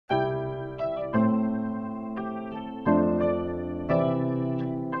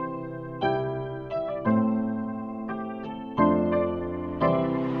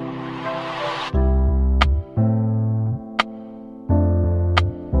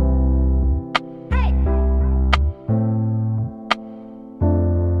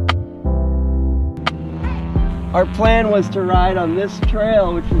Our plan was to ride on this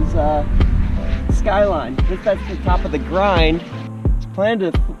trail, which is Skyline. That's the top of the grind. Planned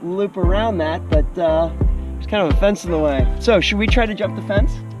to loop around that, but there's kind of a fence in the way. So, should we try to jump the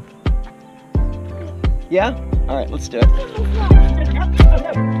fence? Yeah? All right, let's do it.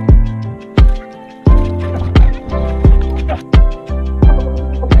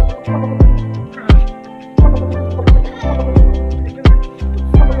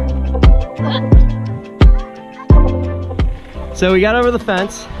 So we got over the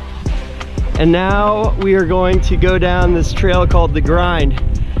fence, and now we are going to go down this trail called the Grind.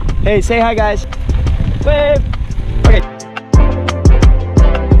 Hey, say hi, guys. Wave. Okay.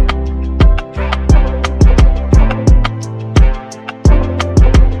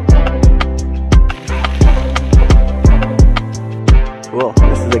 Cool.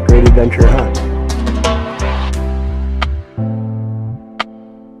 This is a great adventure, huh?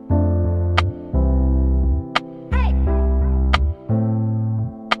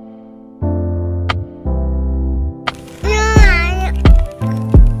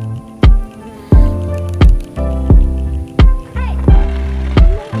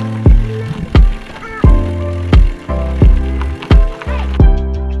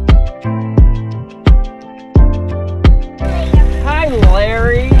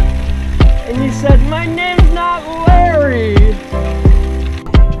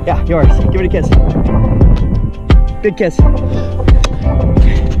 Yeah, yours. Give it a kiss. Big kiss.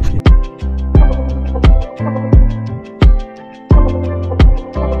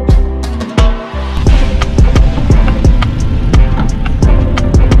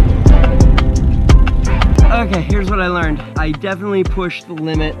 Okay, here's what I learned. I definitely pushed the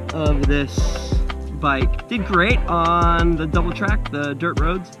limit of this bike. Did great on the double track, the dirt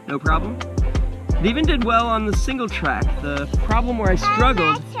roads, no problem. It even did well on the single track. The problem where I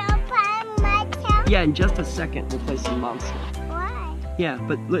struggled... Yeah, in just a second we'll play some Monster. Why? Yeah,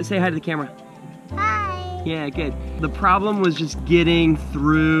 but let's say hi to the camera. Hi. Yeah, good. The problem was just getting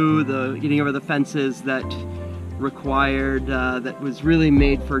over the fences that required, that was really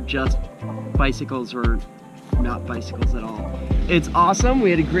made for just bicycles or not bicycles at all. It's awesome.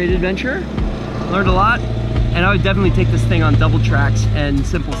 We had a great adventure, learned a lot, and I would definitely take this thing on double tracks and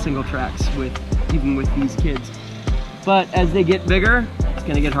simple single tracks even with these kids. But as they get bigger, it's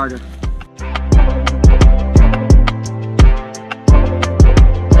gonna get harder.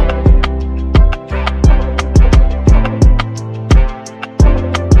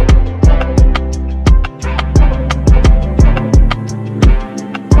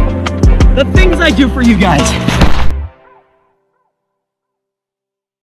 The things I do for you guys.